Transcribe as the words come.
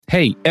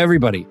Hey,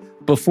 everybody.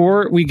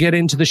 Before we get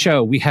into the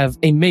show, we have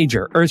a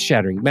major,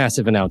 earth-shattering,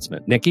 massive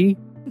announcement. Nikki?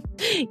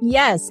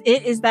 Yes,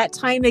 it is that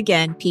time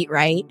again, Pete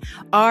Wright.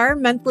 Our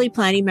monthly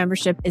planning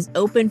membership is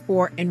open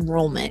for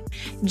enrollment.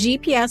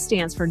 GPS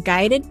stands for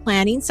Guided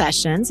Planning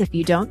Sessions, if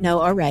you don't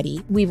know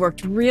already. We've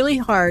worked really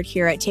hard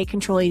here at Take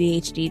Control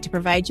ADHD to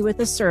provide you with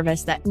a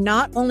service that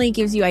not only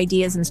gives you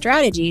ideas and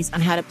strategies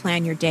on how to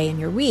plan your day and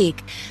your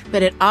week,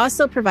 but it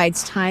also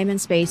provides time and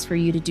space for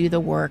you to do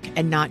the work,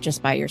 and not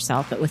just by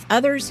yourself, but with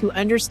others who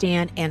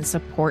understand and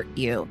support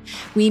you.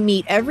 We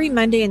meet every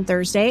Monday and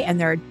Thursday, and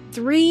there are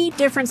 3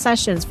 different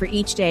sessions for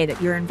each day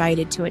that you're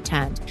invited to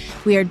attend.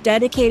 We are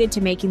dedicated to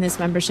making this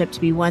membership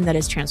to be one that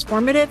is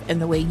transformative in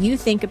the way you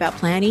think about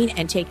planning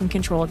and taking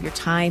control of your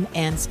time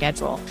and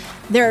schedule.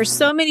 There are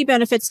so many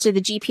benefits to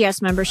the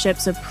GPS membership,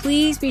 so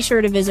please be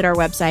sure to visit our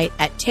website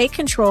at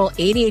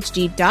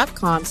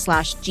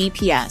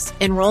takecontroladhd.com/GPS.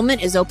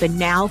 Enrollment is open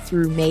now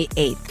through May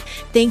 8th.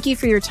 Thank you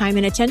for your time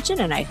and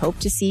attention, and I hope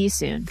to see you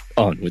soon.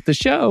 On with the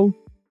show.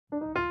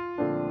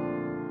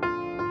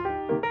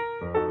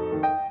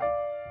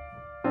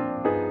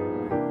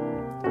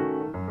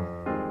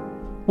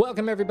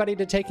 Welcome, everybody,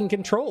 to Taking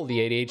Control, the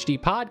ADHD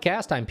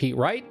podcast. I'm Pete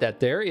Wright. That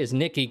there is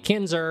Nikki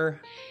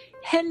Kinzer.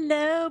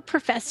 Hello,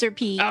 Professor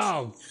Pete.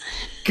 Oh,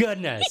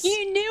 goodness.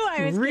 You knew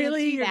I was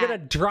really? You're going to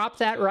drop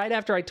that right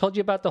after I told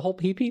you about the whole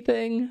pee-pee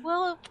thing?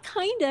 Well,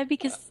 kind of,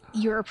 because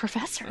you're a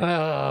professor.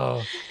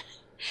 Oh.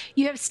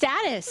 You have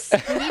status. You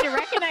need to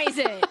recognize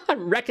it.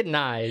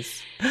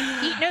 Recognize.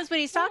 He knows what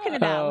he's talking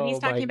about when he's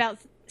talking about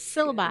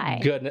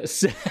syllabi.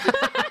 Goodness.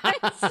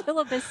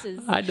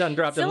 Syllabuses. I done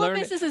dropped a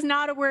learning. Syllabuses is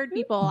not a word,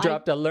 people.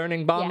 Dropped a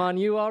learning bomb on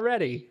you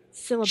already.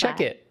 Syllabi.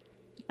 Check it.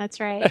 That's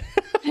right.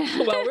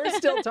 Well, we're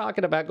still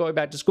talking about going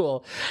back to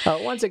school.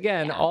 Once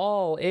again,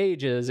 all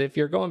ages, if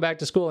you're going back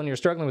to school and you're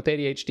struggling with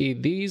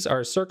ADHD, these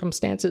are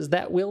circumstances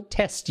that will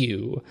test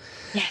you.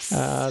 Yes.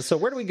 So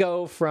where do we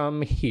go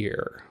from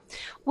here?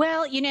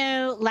 Well,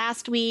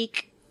 last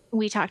week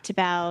we talked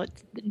about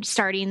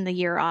starting the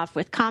year off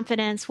with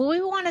confidence. Well,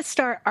 we want to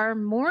start our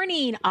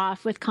morning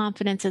off with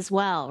confidence as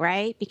well,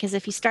 right? Because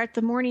if you start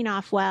the morning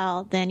off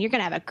well, then you're going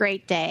to have a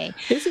great day.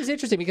 This is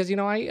interesting because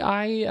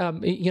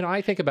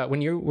I think about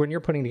when you're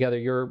putting together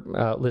your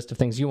list of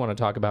things you want to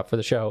talk about for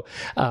the show.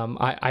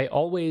 I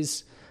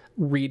always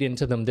read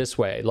into them this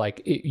way.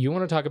 Like, you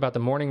want to talk about the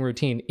morning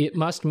routine, it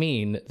must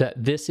mean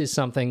that this is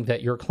something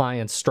that your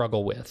clients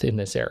struggle with in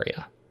this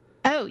area.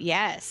 Oh,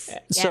 yes.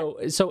 So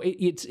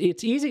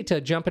it's easy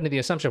to jump into the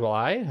assumption, well,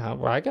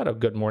 I got a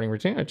good morning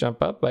routine. I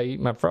jump up, I eat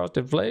my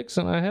Frosted Flakes,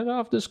 and I head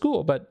off to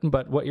school. But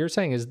what you're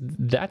saying is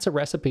that's a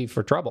recipe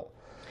for trouble.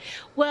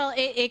 Well,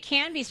 it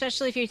can be,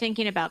 especially if you're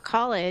thinking about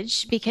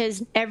college,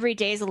 because every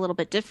day is a little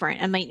bit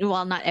different. I mean,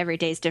 well, not every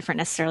day is different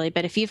necessarily,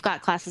 but if you've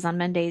got classes on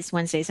Mondays,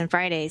 Wednesdays, and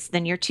Fridays,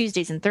 then your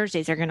Tuesdays and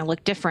Thursdays are going to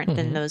look different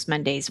than those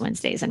Mondays,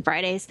 Wednesdays, and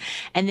Fridays.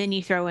 And then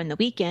you throw in the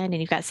weekend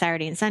and you've got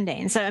Saturday and Sunday.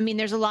 And so, I mean,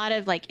 there's a lot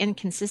of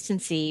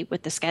inconsistency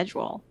with the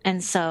schedule.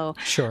 And so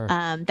sure.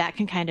 That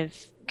can kind of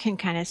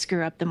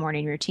screw up the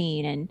morning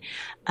routine. And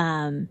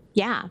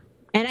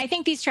And I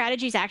think these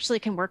strategies actually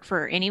can work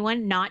for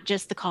anyone, not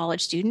just the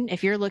college student.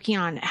 If you're looking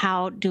on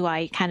how do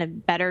I kind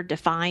of better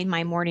define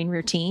my morning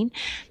routine,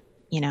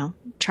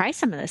 try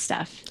some of this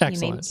stuff.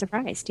 Excellent. You may be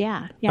surprised.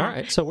 Yeah. All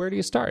right. So where do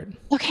you start?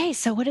 Okay.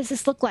 So what does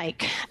this look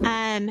like?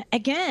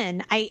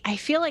 Again, I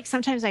feel like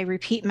sometimes I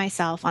repeat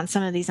myself on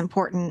some of these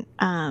important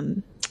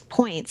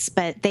points,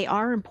 but they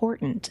are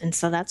important. And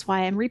so that's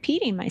why I'm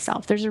repeating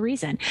myself. There's a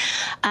reason.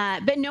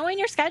 But knowing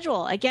your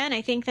schedule, again,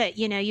 I think that,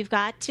 you've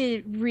got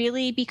to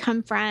really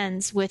become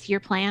friends with your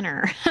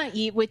planner,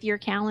 with your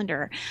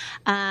calendar,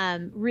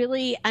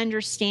 really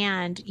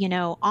understand,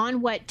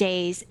 on what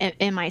days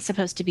am I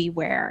supposed to be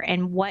where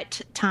and what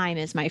time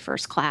is my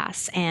first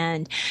class,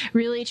 and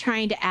really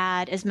trying to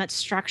add as much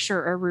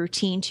structure or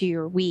routine to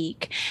your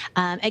week.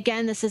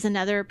 Again, this is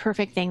another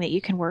perfect thing that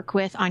you can work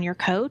with on your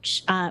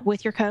coach,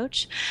 with your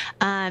coach.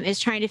 Is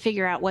trying to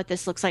figure out what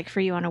this looks like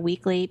for you on a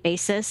weekly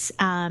basis,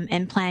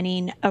 and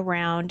planning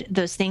around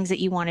those things that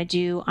you want to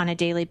do on a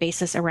daily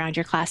basis around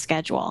your class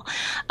schedule.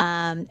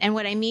 And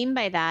what I mean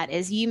by that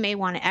is you may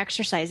want to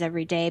exercise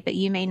every day, but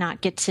you may not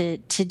get to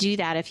do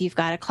that if you've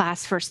got a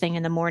class first thing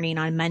in the morning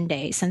on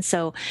Mondays. And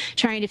so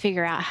trying to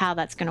figure out how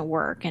that's going to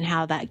work and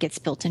how that gets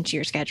built into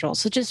your schedule.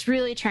 So just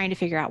really trying to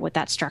figure out what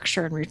that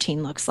structure and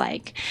routine looks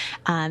like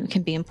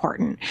can be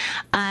important.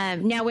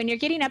 Now, when you're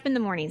getting up in the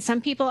morning,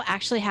 some people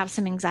actually have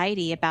some anxiety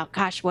about,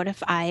 gosh, what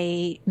if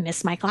I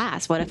miss my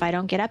class? What if I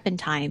don't get up in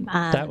time?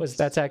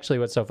 That's actually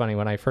what's so funny.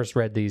 When I first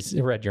read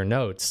your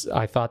notes,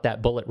 I thought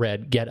that bullet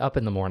read, get up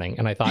in the morning.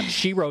 And I thought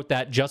she wrote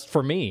that just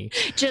for me.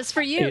 Just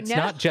for you. It's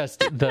not just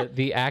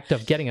the act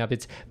of getting up.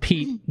 It's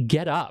Pete,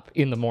 get up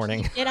in the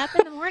morning. Get up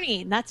in the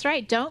morning. That's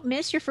right. Don't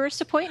miss your first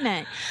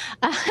appointment.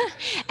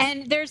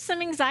 And there's some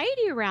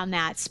anxiety around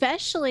that,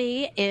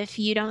 especially if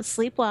you don't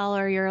sleep well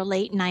or you're a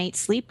late night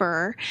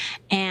sleeper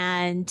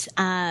and,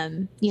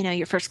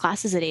 your first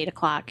class is at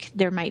 8:00.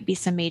 There might be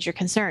some major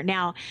concern.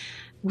 Now,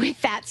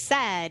 with that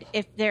said,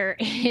 if there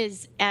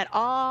is at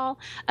all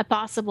a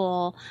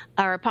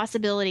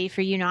possibility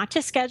for you not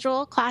to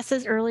schedule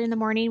classes early in the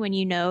morning when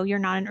you know you're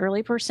not an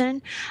early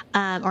person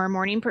or a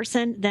morning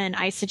person, then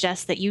I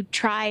suggest that you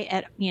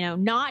try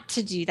not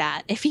to do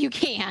that if you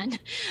can.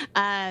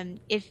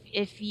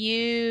 If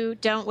you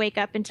don't wake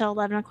up until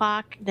 11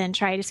 o'clock, then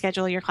try to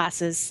schedule your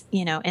classes,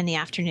 in the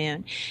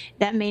afternoon.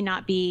 That may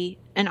not be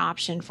an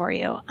option for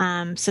you.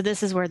 So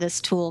this is where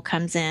this tool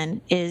comes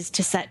in, is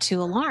to set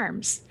 2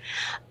 alarms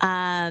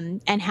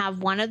and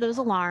have one of those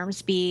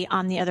alarms be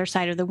on the other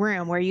side of the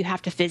room where you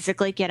have to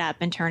physically get up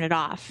and turn it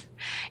off.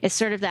 It's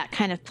sort of that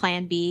kind of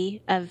plan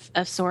B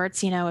of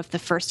sorts. If the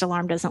first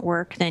alarm doesn't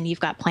work, then you've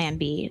got plan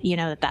B,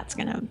 that's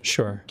going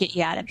to get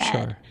you out of bed.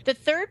 Sure. The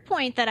third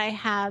point that I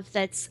have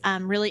that's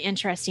really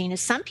interesting is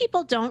some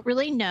people don't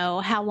really know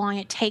how long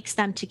it takes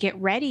them to get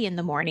ready in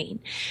the morning.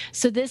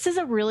 So this is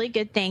a really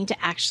good thing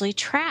to actually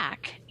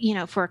track,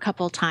 for a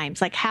couple of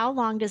times. Like, how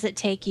long does it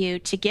take you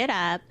to get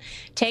up,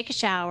 take a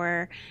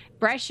shower,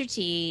 brush your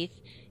teeth,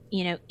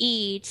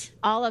 eat,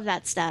 all of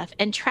that stuff,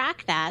 and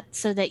track that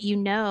so that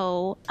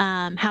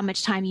how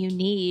much time you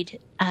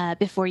need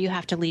before you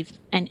have to leave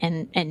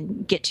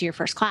and get to your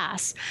first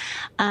class.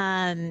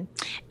 And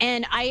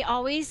I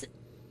always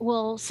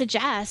will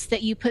suggest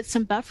that you put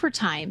some buffer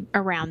time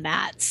around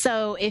that.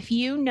 So if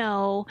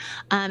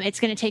it's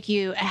going to take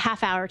you a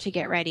half hour to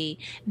get ready,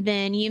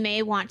 then you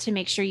may want to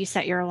make sure you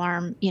set your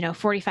alarm,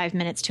 45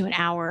 minutes to an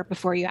hour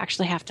before you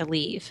actually have to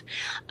leave.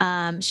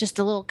 It's just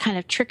a little kind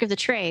of trick of the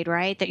trade,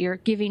 right? That you're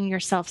giving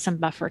yourself some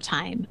buffer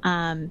time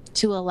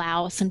to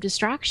allow some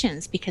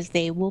distractions, because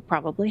they will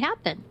probably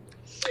happen.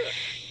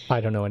 I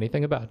don't know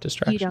anything about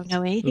distractions. You don't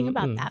know anything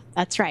about that.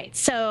 That's right.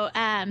 So,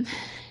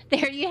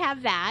 there you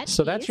have that.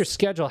 So that's your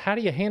schedule. How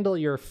do you handle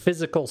your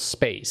physical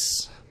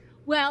space?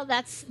 Well,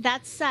 that's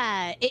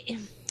it.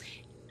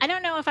 I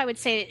don't know if I would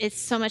say it's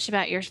so much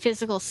about your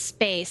physical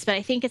space, but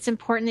I think it's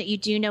important that you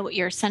do know what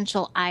your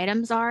essential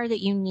items are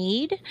that you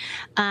need.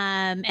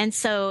 And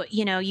so,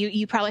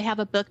 you probably have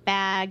a book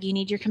bag, you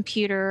need your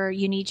computer,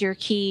 you need your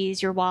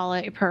keys, your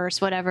wallet, your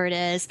purse, whatever it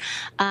is.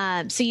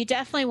 So you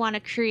definitely want to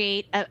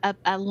create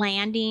a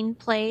landing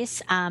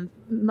place,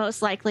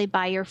 most likely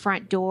by your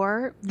front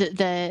door.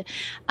 The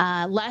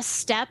less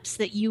steps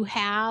that you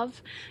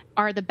have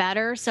are the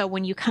better. So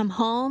when you come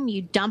home,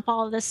 you dump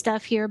all of this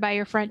stuff here by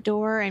your front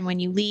door, and when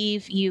you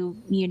leave, you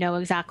know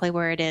exactly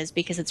where it is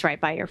because it's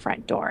right by your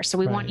front door. So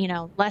we want,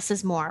 less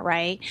is more,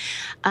 right?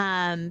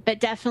 But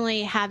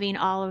definitely having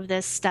all of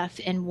this stuff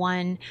in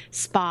one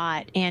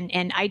spot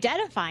and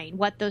identifying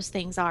what those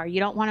things are. You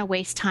don't want to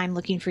waste time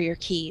looking for your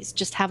keys.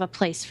 Just have a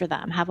place for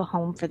them, have a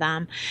home for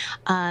them,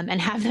 and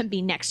have them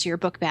be next to your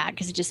book bag,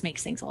 because it just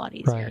makes things a lot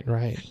easier.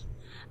 Right.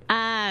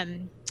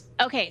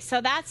 Okay,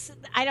 so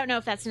I don't know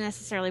if that's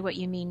necessarily what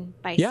you mean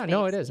by space. Yeah,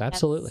 no, it is.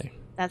 Absolutely.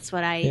 That's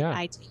what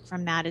I take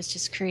from that, is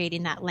just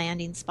creating that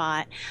landing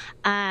spot.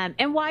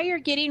 And while you're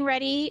getting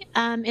ready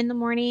in the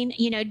morning,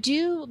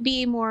 do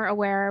be more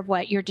aware of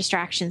what your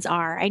distractions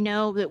are. I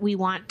know that we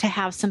want to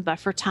have some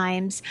buffer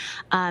times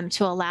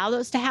to allow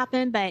those to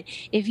happen, but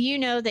if you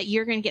know that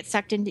you're going to get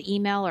sucked into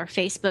email, or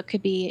Facebook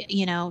could be,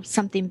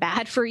 something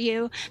bad for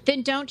you,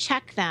 then don't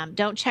check them.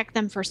 Don't check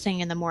them first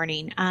thing in the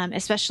morning,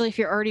 especially if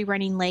you're already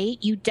running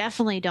late. You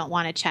definitely don't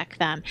want to check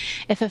them.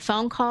 If a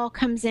phone call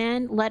comes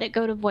in, let it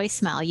go to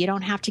voicemail. You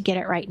don't have to get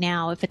it right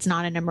now if it's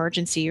not an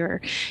emergency,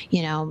 or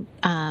you're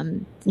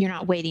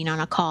not waiting on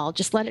a call.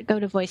 Just let it go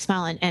to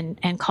voicemail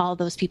and call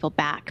those people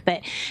back.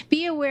 But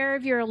be aware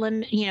of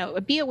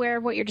be aware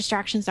of what your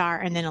distractions are,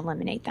 and then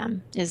eliminate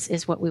them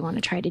is what we want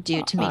to try to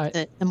do to make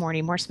the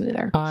morning more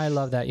smoother. I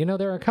love that.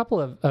 There are a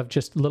couple of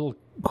just little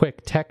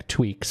quick tech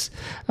tweaks.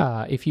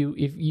 If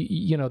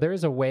there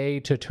is a way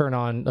to turn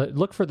on,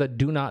 look for the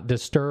do not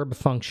disturb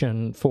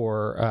function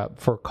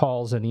for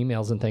calls and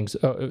emails and things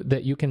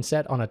that you can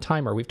set on a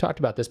timer. We've talked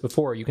about this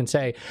before. You can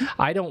say,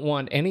 I don't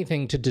want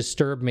anything to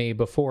disturb me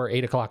before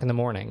 8 o'clock in the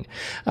morning.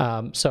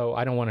 So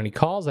I don't want any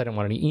calls. I don't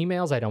want any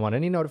emails. I don't want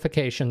any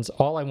notifications.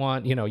 All I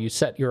want, you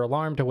set your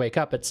alarm to wake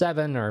up at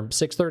 7 or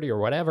 6:30 or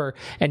whatever,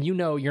 and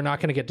you're not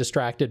going to get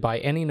distracted by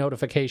any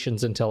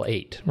notifications until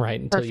 8,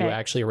 right? Until Perfect. you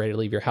actually are ready to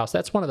leave your house.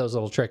 That's one of those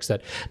little tricks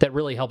that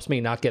really helps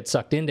me not get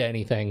sucked into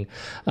anything,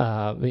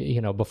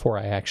 before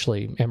I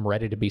actually am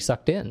ready to be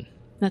sucked in.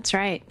 That's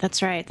right. That's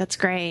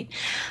great.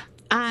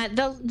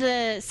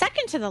 The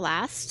second to the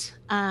last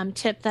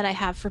tip that I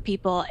have for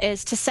people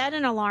is to set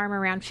an alarm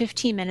around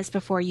 15 minutes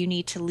before you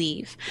need to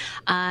leave.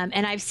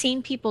 And I've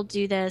seen people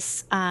do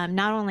this,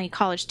 not only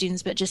college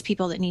students, but just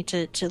people that need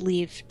to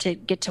leave to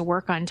get to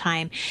work on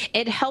time.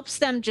 It helps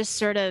them just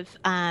sort of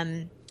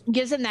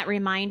gives them that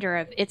reminder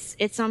of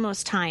it's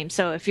almost time.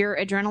 So if your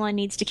adrenaline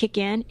needs to kick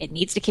in, it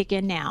needs to kick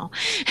in now.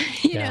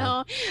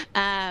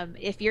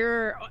 If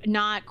you're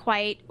not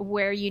quite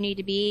where you need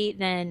to be,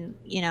 then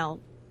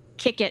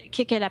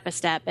kick it up a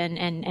step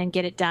and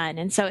get it done.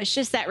 And so it's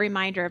just that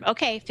reminder of,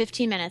 okay,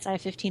 15 minutes, I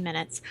have 15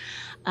 minutes,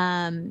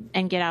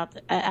 and get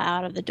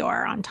out of the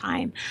door on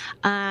time.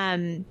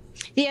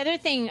 The other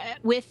thing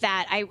with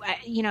that, I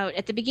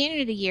at the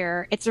beginning of the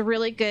year, it's a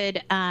really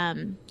good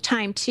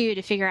time too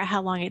to figure out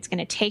how long it's going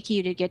to take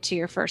you to get to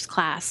your first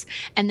class,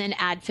 and then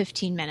add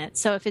 15 minutes.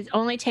 So if it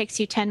only takes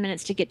you 10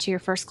 minutes to get to your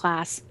first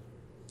class,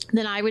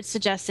 then I would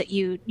suggest that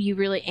you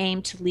really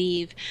aim to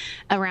leave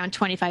around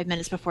 25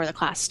 minutes before the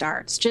class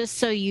starts, just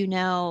so you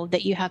know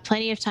that you have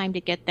plenty of time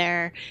to get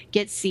there,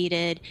 get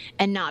seated,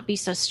 and not be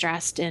so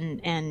stressed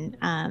and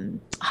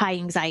high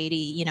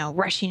anxiety,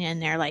 rushing in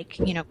there like,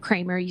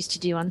 Kramer used to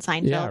do on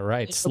Seinfeld. Yeah,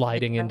 right.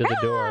 Sliding into the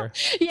door.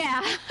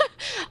 Yeah.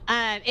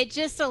 It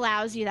just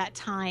allows you that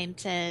time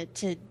to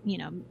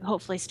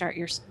hopefully start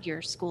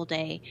your school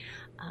day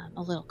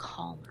a little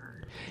calmer.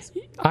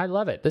 I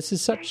love it. This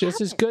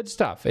is good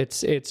stuff.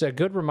 It's a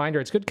good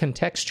reminder. It's a good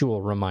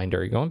contextual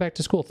reminder. You're going back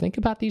to school. Think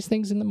about these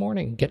things in the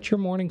morning. Get your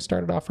morning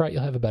started off right.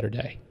 You'll have a better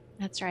day.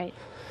 That's right.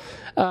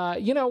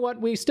 You know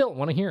what? We still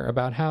want to hear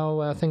about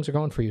how things are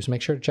going for you. So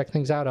make sure to check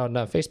things out on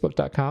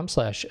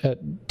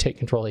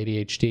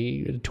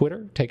Facebook.com/TakeControlADHD,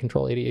 Twitter,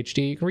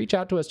 TakeControlADHD. You can reach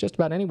out to us just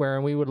about anywhere,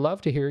 and we would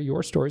love to hear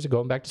your stories of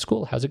going back to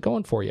school. How's it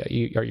going for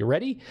you? Are you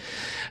ready?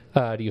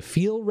 Do you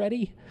feel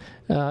ready?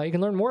 You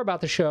can learn more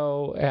about the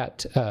show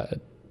at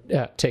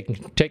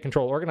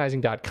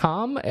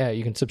TakeControlOrganizing.com.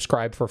 You can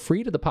subscribe for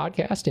free to the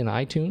podcast in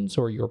iTunes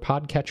or your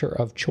podcatcher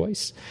of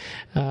choice.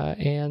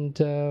 And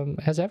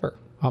as ever,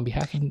 on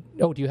behalf of...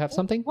 Oh, do you have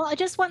something? Well,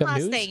 just one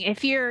last thing.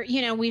 If you're,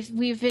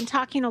 we've been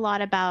talking a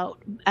lot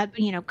about,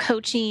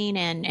 coaching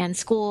and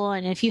school.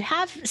 And if you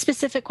have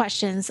specific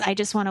questions, I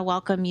just want to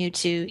welcome you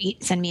to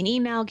send me an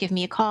email, give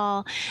me a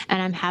call, and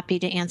I'm happy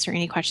to answer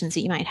any questions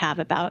that you might have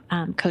about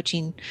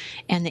coaching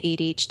and the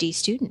ADHD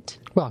student.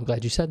 Well, I'm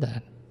glad you said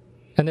that.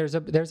 And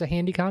there's a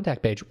handy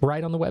contact page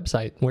right on the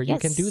website where you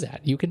can do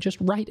that. You can just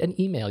write an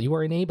email. You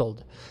are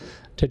enabled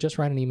to just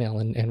write an email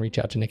and reach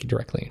out to Nikki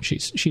directly. And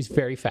she's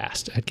very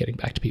fast at getting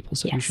back to people,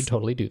 so you should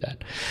totally do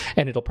that.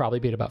 And it'll probably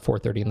be at about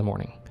 4:30 in the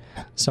morning.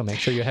 So make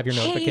sure you have your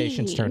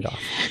notifications turned off.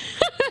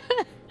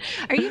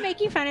 Are you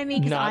making fun of me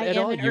because I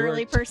am an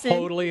early person?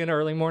 Totally an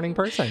early morning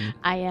person.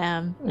 I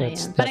am.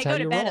 But I go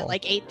to bed at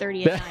like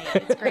 8:30 at night.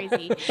 It's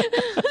crazy.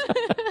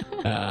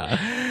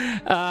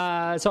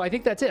 So I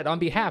think that's it. On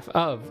behalf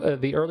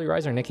of the early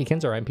riser, Nikki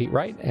Kinzer, I'm Pete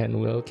Wright,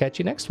 and we'll catch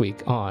you next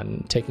week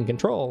on Taking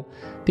Control,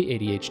 the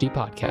ADHD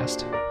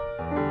podcast.